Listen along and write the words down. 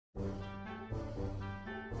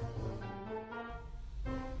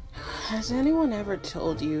Has anyone ever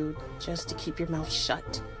told you just to keep your mouth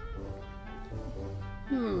shut?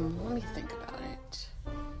 Let me think about it.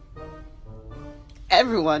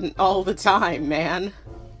 Everyone, all the time, man.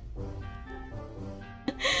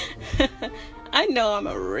 I know I'm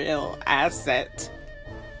a real asset.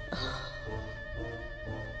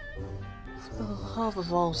 For the love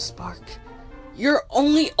of all, Spark, you're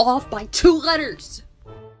only off by 2 letters.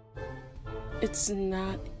 It's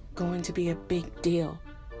not going to be a big deal.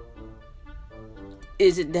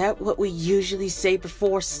 Isn't that what we usually say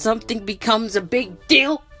before something becomes a big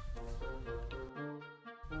deal?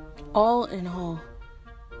 All in all,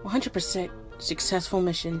 100% successful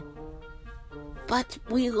mission. But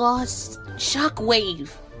we lost Shockwave.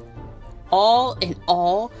 All in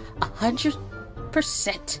all,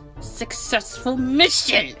 100% successful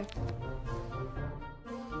mission.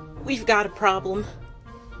 We've got a problem.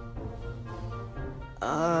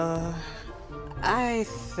 I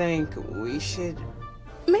think we should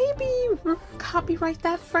maybe copyright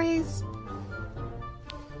that phrase.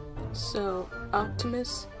 So,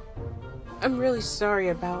 Optimus, I'm really sorry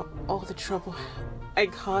about all the trouble I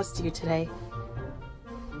caused you today.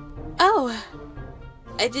 Oh,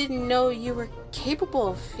 I didn't know you were capable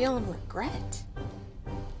of feeling regret.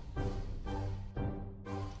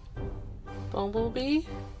 Bumblebee?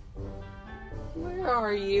 Where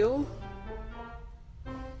are you?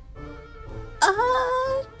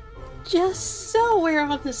 Just so we're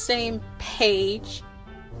on the same page,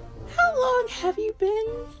 how long have you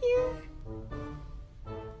been here?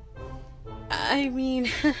 I mean,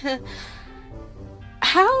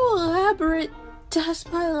 how elaborate does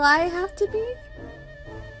my lie have to be?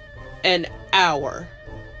 An hour.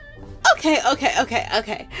 Okay.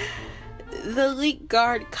 The leak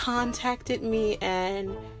guard contacted me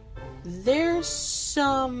and there's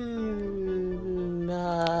some,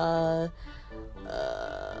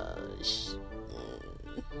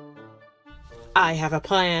 I have a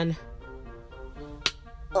plan.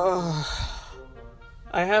 I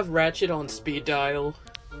have Ratchet on speed dial.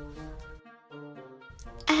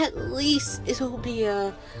 At least it'll be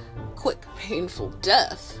a quick, painful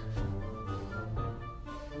death.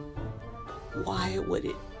 Why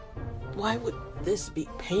would this be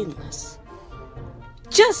painless?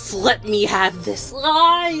 Just let me have this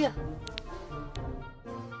lie!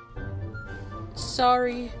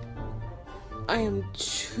 Sorry, I am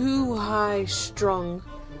too high-strung.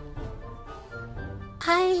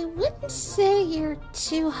 I wouldn't say you're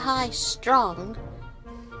too high-strung.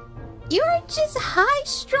 You're just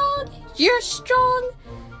high-strung. You're strong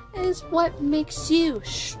is what makes you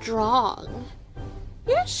strong.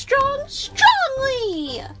 You're strong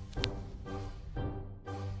strongly!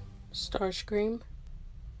 Starscream?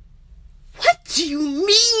 What do you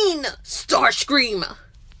mean, Starscream?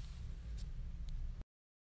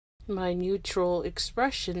 My neutral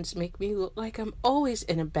expressions make me look like I'm always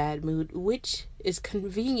in a bad mood, which is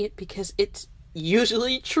convenient because it's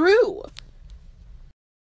usually true.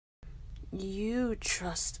 You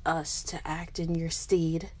trust us to act in your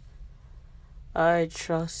stead. I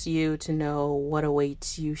trust you to know what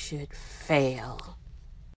awaits you should fail.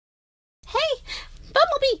 Hey,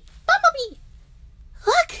 Bumblebee! Bumblebee!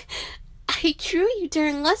 Look! I drew you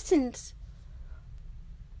during lessons.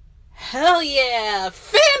 Hell yeah!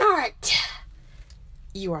 Fan art!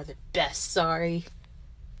 You are the best, sorry.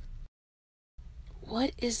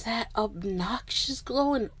 What is that obnoxious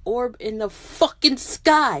glowing orb in the fucking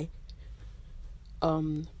sky?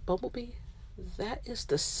 Bumblebee? That is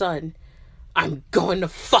the sun. I'm going to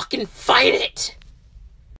fucking fight it!